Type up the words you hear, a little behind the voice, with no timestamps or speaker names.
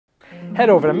Head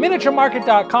over to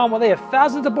miniaturemarket.com where they have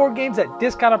thousands of board games at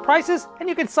discounted prices and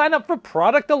you can sign up for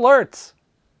product alerts.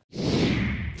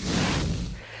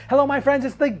 Hello my friends,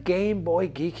 it's the Game Boy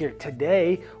Geek here.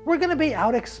 Today, we're going to be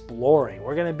out exploring.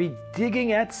 We're going to be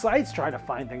digging at sites, trying to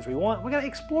find things we want. We're going to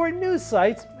explore new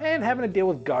sites and having to deal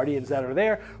with guardians that are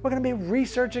there. We're going to be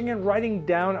researching and writing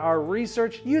down our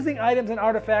research using items and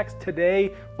artifacts.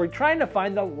 Today, we're trying to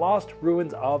find the lost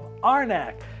ruins of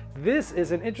Arnak. This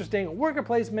is an interesting worker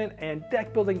placement and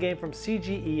deck building game from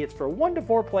CGE. It's for 1 to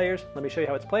 4 players. Let me show you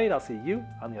how it's played. I'll see you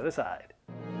on the other side.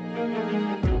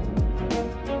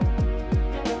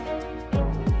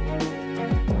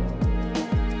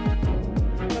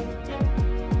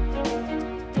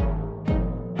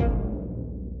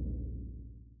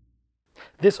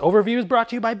 This overview is brought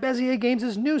to you by BGG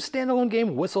Games' new standalone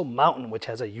game Whistle Mountain, which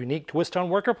has a unique twist-tone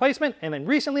worker placement, and then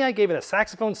recently I gave it a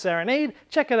saxophone serenade.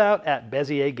 Check it out at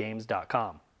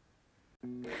bggames.com.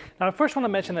 Now I first want to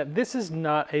mention that this is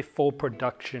not a full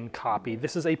production copy.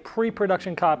 This is a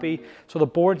pre-production copy, so the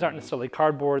boards aren't necessarily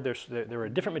cardboard. They're a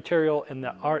different material, and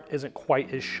the art isn't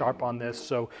quite as sharp on this,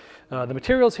 so the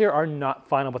materials here are not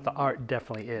final, but the art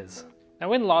definitely is.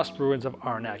 Now in Lost Ruins of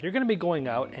Arnak, you're going to be going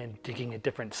out and digging at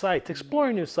different sites,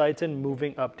 exploring new sites, and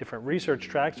moving up different research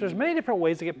tracks. There's many different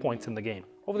ways to get points in the game.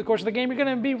 Over the course of the game, you're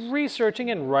going to be researching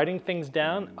and writing things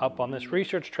down up on this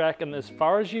research track, and as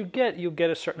far as you'll get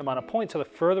a certain amount of points. So the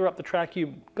further up the track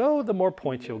you go, the more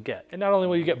points you'll get. And not only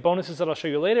will you get bonuses that I'll show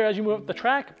you later as you move up the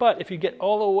track, but if you get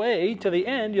all the way to the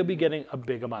end, you'll be getting a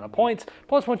big amount of points.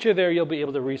 Plus, once you're there, you'll be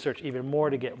able to research even more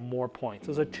to get more points.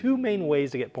 Those are 2 main ways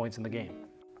to get points in the game.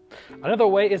 Another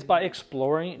way is by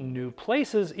exploring new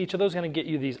places. Each of those is going to get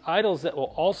you these idols that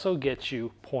will also get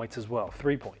you points as well,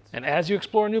 3 points. And as you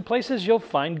explore new places, you'll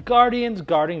find guardians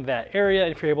guarding that area.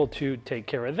 And if you're able to take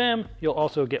care of them, you'll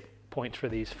also get points for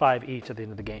these 5 each at the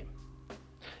end of the game.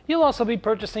 You'll also be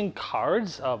purchasing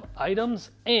cards of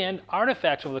items and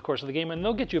artifacts over the course of the game, and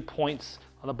they'll get you points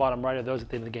on the bottom right of those at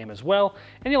the end of the game as well.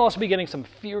 And you'll also be getting some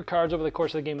fear cards over the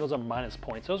course of the game. Those are minus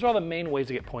points. Those are all the main ways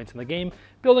to get points in the game: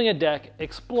 building a deck,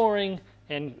 exploring,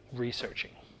 and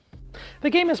researching. The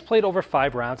game is played over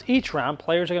 5 rounds. Each round,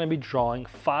 players are going to be drawing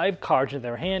 5 cards in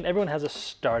their hand. Everyone has a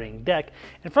starting deck.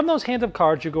 And from those hands of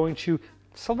cards, you're going to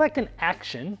select an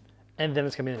action, and then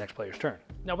it's going to be the next player's turn.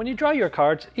 Now when you draw your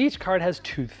cards, each card has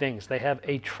 2 things. They have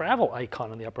a travel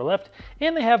icon on the upper left,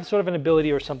 and they have sort of an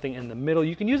ability or something in the middle.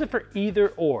 You can use it for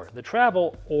either or, the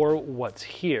travel or what's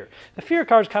here. The fear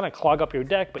cards kind of clog up your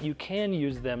deck, but you can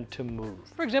use them to move.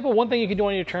 For example, one thing you can do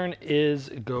on your turn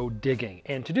is go digging.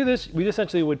 And to do this, we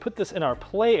essentially would put this in our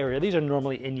play area. These are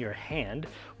normally in your hand.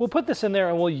 We'll put this in there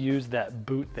and we'll use that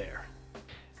boot there.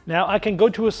 Now I can go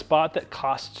to a spot that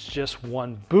costs just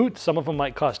 1 boot. Some of them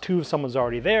might cost 2 if someone's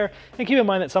already there. And keep in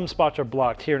mind that some spots are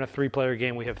blocked. Here in a 3-player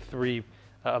game, we have 3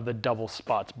 of the double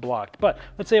spots blocked. But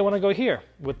let's say I want to go here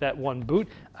with that 1 boot.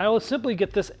 I will simply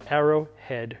get this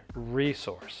arrowhead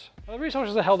resource. Now, the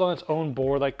resources are held on its own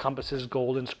board, like compasses,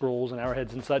 golden scrolls, and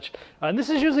arrowheads and such. And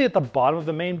this is usually at the bottom of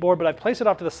the main board, but I place it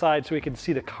off to the side so we can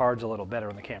see the cards a little better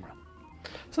on the camera.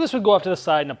 So this would go off to the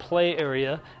side in a play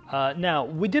area. Now,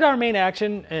 we did our main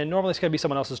action, and normally it's going to be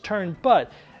someone else's turn,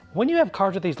 but when you have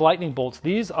cards with these lightning bolts,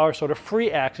 these are sort of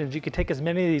free actions. You can take as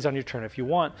many of these on your turn if you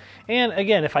want. And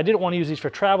again, if I didn't want to use these for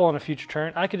travel on a future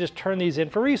turn, I could just turn these in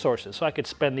for resources. So I could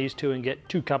spend these 2 and get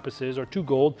 2 compasses or 2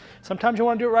 gold. Sometimes you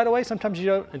want to do it right away, sometimes you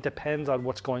don't. It depends on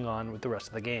what's going on with the rest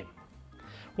of the game.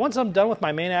 Once I'm done with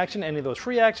my main action, any of those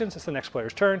free actions, it's the next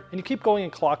player's turn, and you keep going in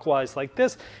clockwise like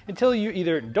this until you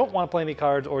either don't want to play any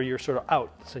cards or you're sort of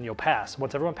out, so you'll pass.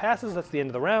 Once everyone passes, that's the end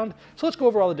of the round. So let's go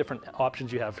over all the different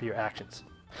options you have for your actions.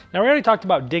 Now we already talked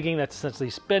about digging. That's essentially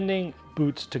spending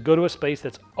boots to go to a space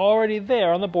that's already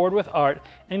there on the board with art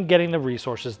and getting the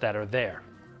resources that are there.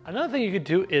 Another thing you could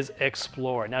do is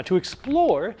explore. Now to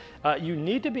explore, you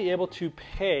need to be able to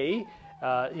pay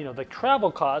the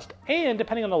travel cost, and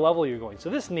depending on the level you're going.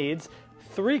 So this needs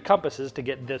 3 compasses to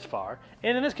get this far.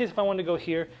 And in this case, if I wanted to go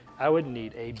here, I would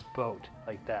need a boat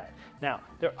like that. Now,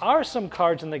 there are some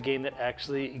cards in the game that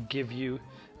actually give you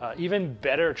even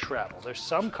better travel. There's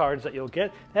some cards that you'll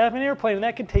get that have an airplane, and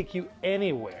that can take you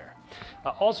anywhere.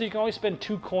 Also, you can always spend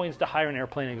 2 coins to hire an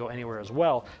airplane and go anywhere as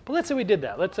well. But let's say we did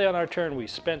that. Let's say on our turn we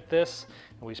spent this,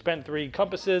 and we spent 3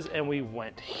 compasses, and we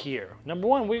went here. Number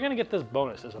 1, we're going to get this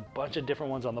bonus. There's a bunch of different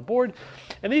ones on the board,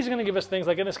 and these are going to give us things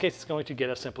like, in this case, it's going to get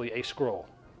us simply a scroll.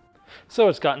 So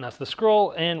it's gotten us the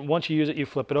scroll, and once you use it, you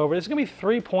flip it over. There's going to be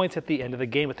 3 points at the end of the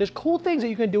game, but there's cool things that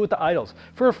you can do with the idols.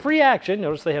 For a free action,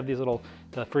 notice they have these little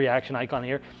free action icon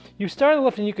here. You start on the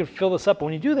left and you can fill this up, but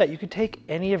when you do that, you can take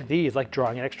any of these, like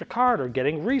drawing an extra card or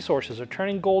getting resources or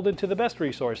turning gold into the best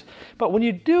resource. But when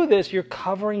you do this, you're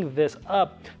covering this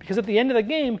up, because at the end of the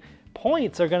game,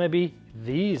 points are going to be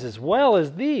these as well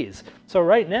as these. So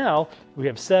right now we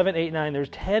have 7, 8, 9, there's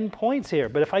 10 points here.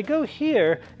 But if I go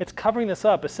here, it's covering this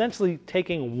up, essentially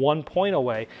taking 1 point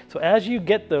away. So as you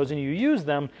get those and you use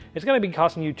them, it's going to be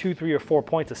costing you 2, 3, or 4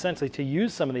 points essentially to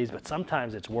use some of these, but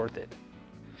sometimes it's worth it.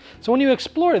 So when you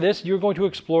explore this, you're going to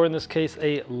explore, in this case,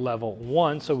 a level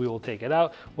 1. So we will take it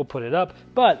out, we'll put it up.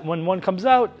 But when one comes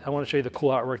out, I want to show you the cool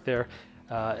artwork there.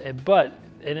 But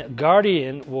a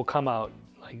Guardian will come out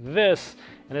like this,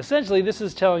 and essentially this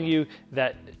is telling you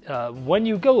that when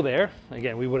you go there,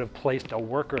 again, we would have placed a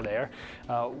worker there,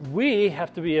 we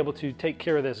have to be able to take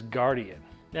care of this Guardian.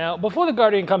 Now, before the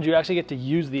Guardian comes, you actually get to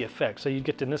use the effect. So you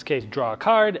get to, in this case, draw a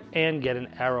card and get an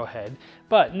arrowhead.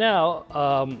 But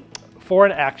now, for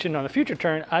an action on a future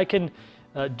turn, I can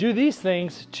do these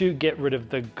things to get rid of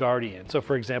the Guardian. So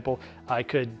for example, I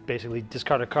could basically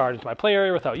discard a card into my play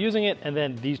area without using it, and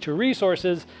then these 2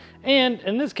 resources, and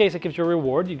in this case it gives you a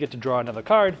reward. You get to draw another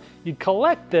card, you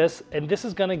collect this, and this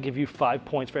is going to give you 5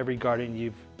 points for every Guardian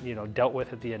you've dealt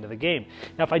with at the end of the game.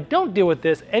 Now if I don't deal with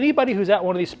this, anybody who's at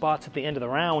one of these spots at the end of the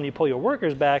round when you pull your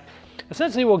workers back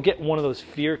essentially will get one of those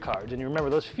fear cards. And you remember,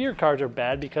 those fear cards are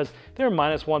bad because they're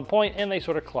 -1 point and they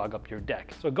sort of clog up your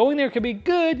deck. So going there could be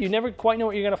good. You never quite know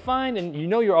what you're going to find, and you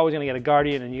know you're always going to get a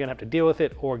Guardian and you're going to have to deal with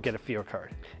it or get a fear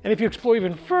card. And if you explore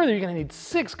even further, you're going to need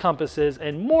 6 compasses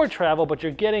and more travel, but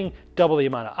you're getting double the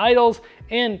amount of idols,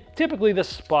 and typically the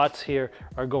spots here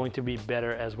are going to be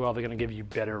better as well. They're going to give you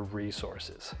better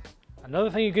resources.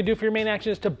 Another thing you could do for your main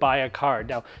action is to buy a card.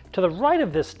 Now, to the right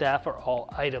of this staff are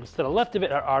all items. To the left of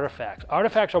it are artifacts.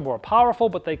 Artifacts are more powerful,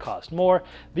 but they cost more.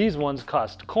 These ones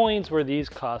cost coins, where these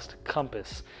cost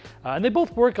compass. And they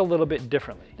both work a little bit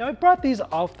differently. Now, I brought these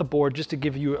off the board just to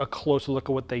give you a closer look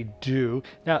at what they do.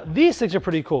 Now, these things are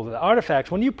pretty cool. The artifacts,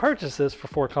 when you purchase this for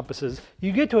 4 compasses,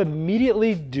 you get to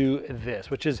immediately do this,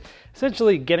 which is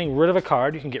essentially getting rid of a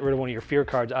card. You can get rid of one of your fear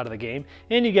cards out of the game,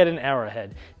 and you get an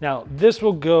arrowhead. Now, this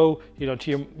will go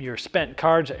to your spent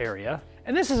cards area.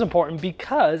 And this is important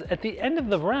because at the end of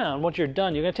the round, once you're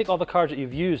done, you're going to take all the cards that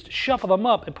you've used, shuffle them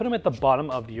up, and put them at the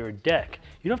bottom of your deck.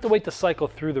 You don't have to wait to cycle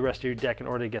through the rest of your deck in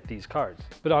order to get these cards.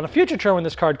 But on a future turn when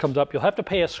this card comes up, you'll have to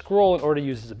pay a scroll in order to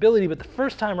use this ability, but the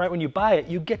first time right when you buy it,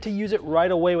 you get to use it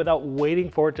right away without waiting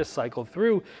for it to cycle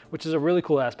through, which is a really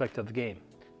cool aspect of the game.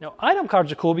 Now, item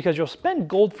cards are cool because you'll spend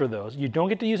gold for those. You don't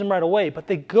get to use them right away, but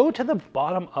they go to the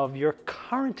bottom of your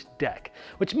current deck,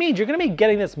 which means you're going to be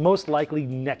getting this most likely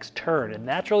next turn. And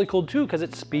that's really cool too, because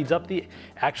it speeds up the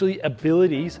actually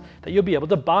abilities that you'll be able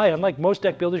to buy. Unlike most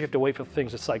deck builders, you have to wait for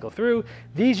things to cycle through.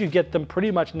 These, you get them pretty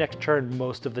much next turn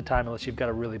most of the time, unless you've got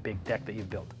a really big deck that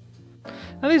you've built.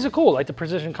 Now these are cool, like the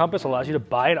Precision Compass allows you to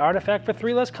buy an artifact for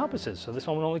 3 less compasses, so this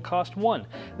one will only cost 1.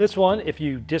 This one, if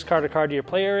you discard a card to your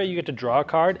play area, you get to draw a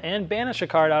card and banish a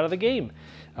card out of the game.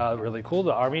 Really cool.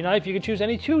 The Army Knife, you can choose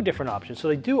any 2 different options. So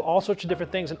they do all sorts of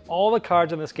different things, and all the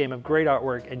cards in this game have great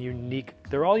artwork and unique.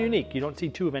 They're all unique. You don't see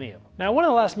 2 of any of them. Now, one of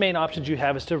the last main options you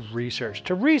have is to research.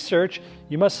 To research,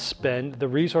 you must spend the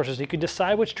resources. You can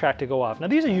decide which track to go off. Now,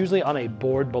 these are usually on a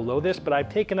board below this, but I've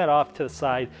taken that off to the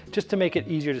side just to make it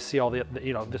easier to see all the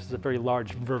this is a very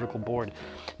large vertical board.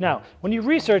 Now, when you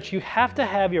research, you have to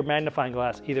have your magnifying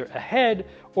glass either ahead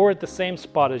or at the same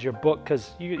spot as your book,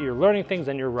 because you're learning things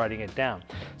and you're writing it down.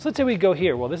 So let's say we go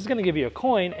here. Well, this is going to give you a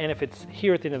coin, and if it's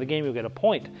here at the end of the game, you'll get a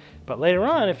point. But later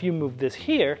on, if you move this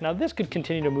here, now this could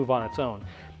continue to move on its own.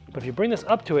 But if you bring this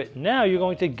up to it, now you're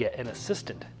going to get an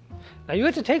assistant. Now you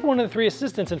have to take one of the 3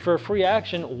 assistants, and for a free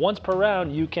action, once per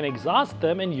round, you can exhaust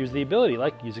them and use the ability,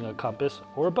 like using a compass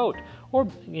or a boat, or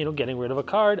getting rid of a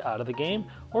card out of the game,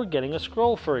 or getting a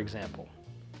scroll, for example.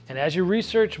 And as you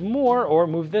research more or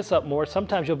move this up more,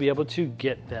 sometimes you'll be able to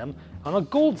get them on a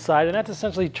gold side, and that's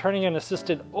essentially turning an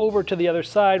assistant over to the other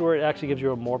side where it actually gives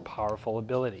you a more powerful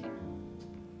ability.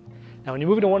 Now when you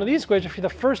move into one of these squares, if you're the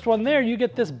first one there, you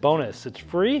get this bonus. It's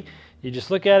free. You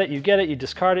just look at it, you get it, you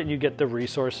discard it, and you get the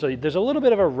resource. So there's a little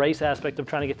bit of a race aspect of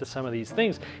trying to get to some of these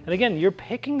things. And again, you're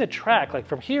picking the track. Like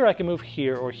from here, I can move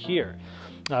here or here.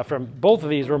 From both of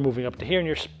these, we're moving up to here and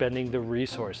you're spending the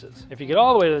resources. If you get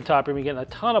all the way to the top, you're getting a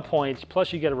ton of points,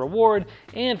 plus you get a reward,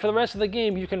 and for the rest of the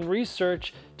game, you can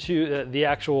research to the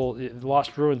actual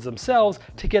Lost Ruins themselves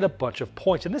to get a bunch of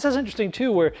points. And this is interesting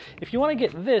too, where if you want to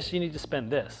get this, you need to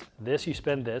spend this. This, you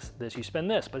spend this, this, you spend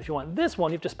this. But if you want this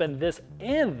one, you have to spend this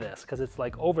and this, because it's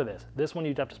like over this. This one,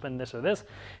 you'd have to spend this or this.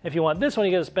 If you want this one,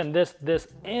 you got to spend this, this,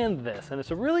 and this. And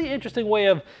it's a really interesting way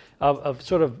of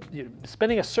sort of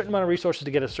spending a certain amount of resources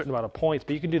to get a certain amount of points,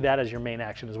 but you can do that as your main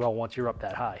action as well once you're up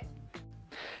that high.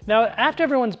 Now, after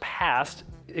everyone's passed,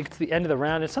 it's the end of the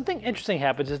round, and something interesting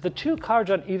happens is the 2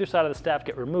 cards on either side of the staff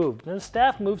get removed. And the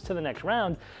staff moves to the next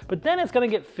round, but then it's going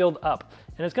to get filled up.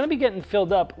 And it's going to be getting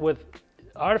filled up with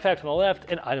artifacts on the left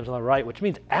and items on the right, which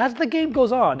means as the game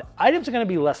goes on, items are going to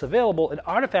be less available and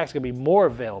artifacts are going to be more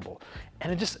available.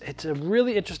 And it's a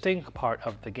really interesting part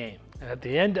of the game. And at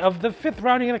the end of the 5th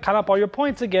round, you're going to count up all your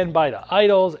points again by the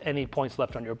idols, any points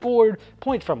left on your board,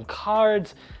 points from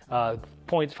cards, 5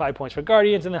 points for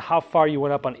guardians, and then how far you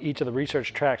went up on each of the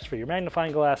research tracks for your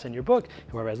magnifying glass and your book.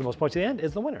 Whoever has the most points at the end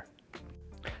is the winner.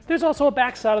 There's also a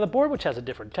back side of the board which has a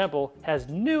different temple, has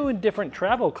new and different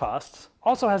travel costs,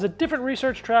 also has a different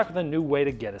research track with a new way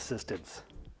to get assistance.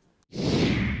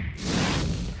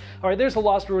 Alright, there's the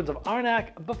Lost Ruins of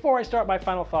Arnak. Before I start my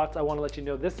final thoughts, I want to let you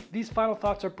know these final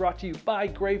thoughts are brought to you by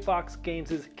Gray Fox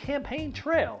Games' Campaign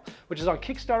Trail, which is on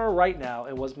Kickstarter right now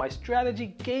and was my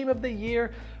strategy game of the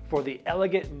year for the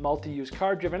elegant multi-use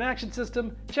card-driven action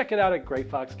system. Check it out at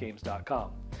grayfoxgames.com.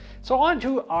 So on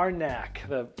to Arnak,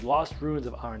 the Lost Ruins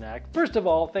of Arnak. First of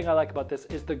all, the thing I like about this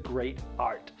is the great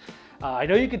art. I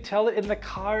know you could tell it in the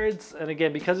cards, and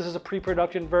again, because this is a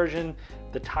pre-production version,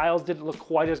 the tiles didn't look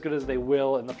quite as good as they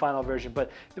will in the final version, but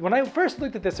when I first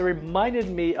looked at this, it reminded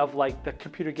me of like the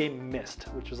computer game Myst,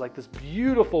 which was like this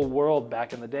beautiful world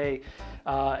back in the day,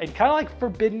 and kind of like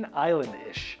Forbidden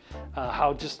Island-ish,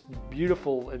 how just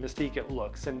beautiful and mystique it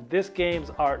looks, and this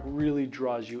game's art really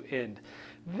draws you in.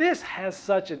 This has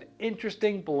such an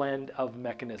interesting blend of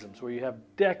mechanisms where you have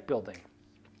deck building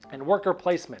and worker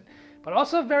placement, but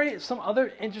also some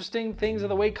other interesting things of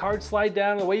the way cards slide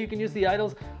down, the way you can use the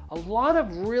idols. A lot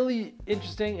of really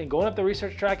interesting, and going up the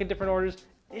research track in different orders,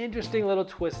 interesting little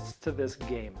twists to this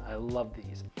game. I love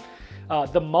these.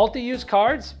 The multi-use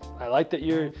cards, I like that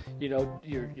you're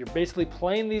basically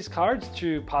playing these cards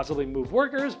to possibly move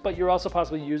workers, but you're also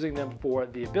possibly using them for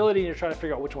the ability, and you're trying to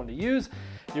figure out which one to use.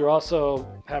 You're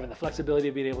also having the flexibility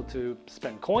of being able to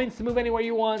spend coins to move anywhere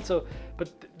you want. But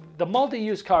the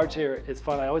multi-use cards here is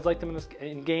fun. I always like them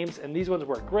in games, and these ones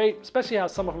work great, especially how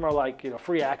some of them are like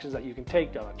free actions that you can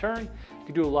take on a turn. You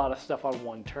can do a lot of stuff on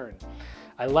one turn.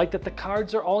 I like that the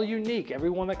cards are all unique.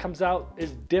 Every one that comes out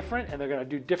is different, and they're going to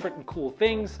do different and cool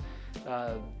things.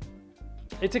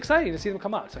 It's exciting to see them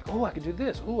come out. It's like, oh, I could do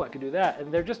this. Oh, I could do that.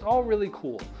 And they're just all really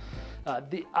cool.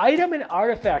 The item and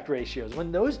artifact ratios,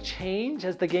 when those change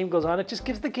as the game goes on, it just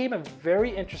gives the game a very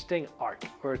interesting arc,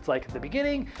 where it's like at the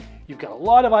beginning, you've got a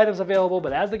lot of items available,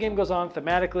 but as the game goes on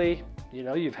thematically,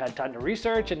 you've had time to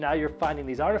research, and now you're finding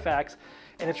these artifacts.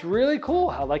 And it's really cool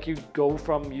how you go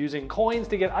from using coins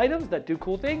to get items that do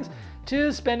cool things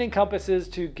to spending compasses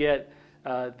to get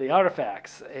the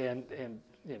artifacts. And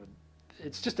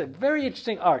it's just a very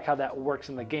interesting arc how that works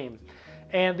in the game.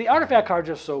 And the artifact cards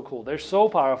are so cool. They're so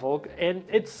powerful, and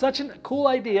it's such a cool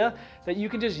idea that you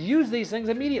can just use these things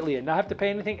immediately and not have to pay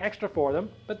anything extra for them.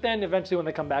 But then eventually when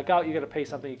they come back out, you got to pay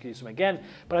something, you can use them again.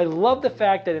 But I love the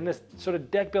fact that in this sort of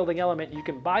deck building element, you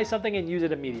can buy something and use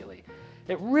it immediately.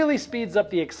 It really speeds up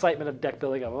the excitement of deck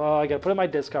building. Oh, I got to put it in my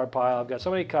discard pile. I've got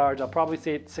so many cards. I'll probably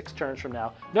see it 6 turns from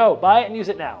now. No, buy it and use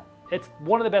it now. It's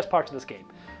one of the best parts of this game.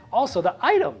 Also, the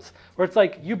items, where it's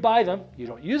like you buy them, you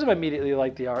don't use them immediately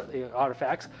like the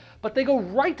artifacts, but they go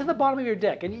right to the bottom of your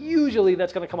deck, and usually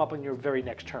that's going to come up on your very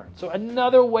next turn. So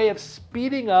another way of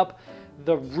speeding up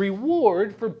the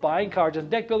reward for buying cards in a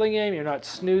deck building game. You're not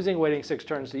snoozing, waiting 6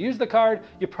 turns to use the card.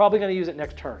 You're probably going to use it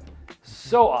next turn.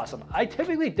 So awesome. I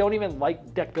typically don't even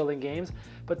like deck building games,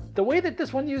 but the way that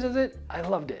this one uses it, I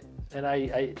loved it. And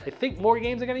I think more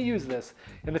games are going to use this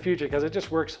in the future because it just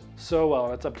works so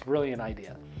well. It's a brilliant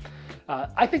idea.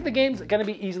 I think the game's going to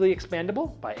be easily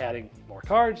expandable by adding more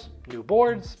cards, new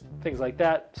boards, things like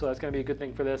that. So that's going to be a good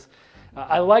thing for this.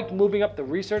 I like moving up the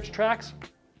research tracks.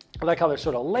 I like how they're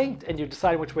sort of linked and you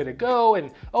decide which way to go, and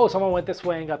oh, someone went this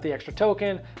way and got the extra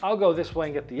token. I'll go this way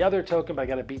and get the other token, but I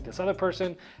got to beat this other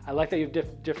person. I like that you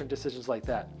have different decisions like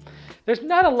that. There's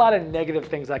not a lot of negative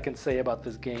things I can say about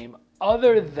this game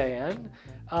other than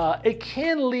it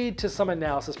can lead to some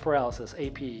analysis paralysis,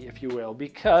 AP, if you will,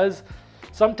 because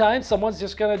sometimes someone's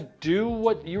just gonna do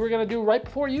what you were gonna do right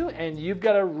before you, and you've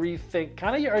got to rethink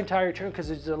kind of your entire turn, because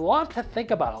there's a lot to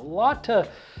think about, a lot to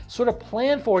sort of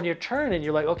plan for in your turn, and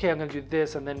you're like, okay, I'm gonna do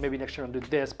this, and then maybe next turn I'll do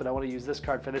this, but I want to use this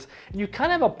card for this, and you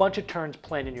kind of have a bunch of turns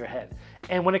planned in your head.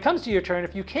 And when it comes to your turn,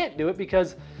 if you can't do it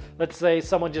because, let's say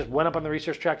someone just went up on the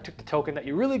research track, took the token that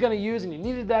you're really gonna use, and you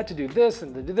needed that to do this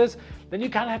and to do this, then you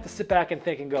kind of have to sit back and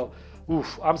think and go,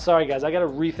 oof, I'm sorry guys, I gotta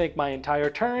rethink my entire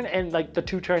turn and like the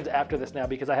 2 turns after this now,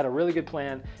 because I had a really good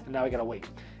plan and now I gotta wait.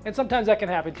 And sometimes that can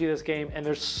happen to you this game, and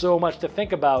there's so much to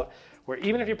think about, where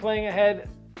even if you're playing ahead,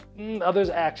 others'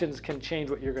 actions can change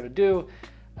what you're gonna do,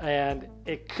 and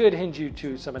it could hinge you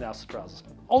to someone else's paralysis.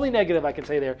 Only negative I can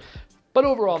say there, but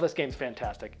overall this game's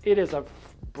fantastic. It is a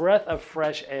breath of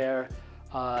fresh air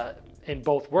in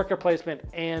both worker placement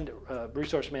and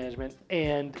resource management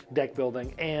and deck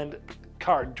building and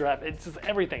card draft. It's just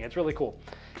everything. It's really cool.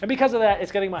 And because of that,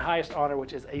 it's getting my highest honor,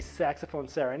 which is a saxophone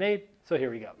serenade. So here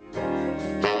we go.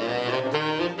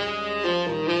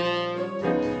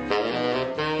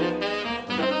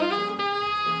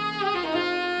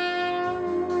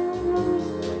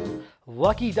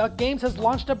 Lucky Duck Games has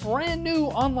launched a brand new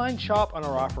online shop and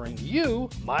are offering you,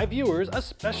 my viewers, a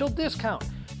special discount.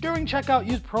 During checkout,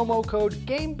 use promo code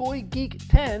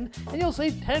GameBoyGeek10 and you'll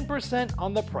save 10%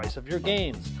 on the price of your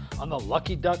games. On the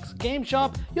Lucky Ducks game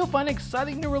shop, you'll find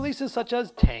exciting new releases such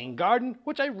as Tang Garden,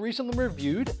 which I recently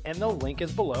reviewed, and the link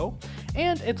is below,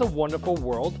 and It's a Wonderful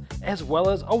World, as well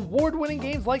as award-winning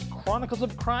games like Chronicles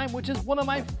of Crime, which is one of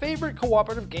my favorite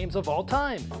cooperative games of all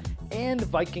time, and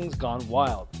Vikings Gone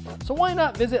Wild. So why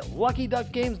not visit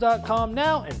LuckyDuckGames.com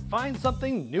now and find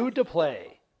something new to play?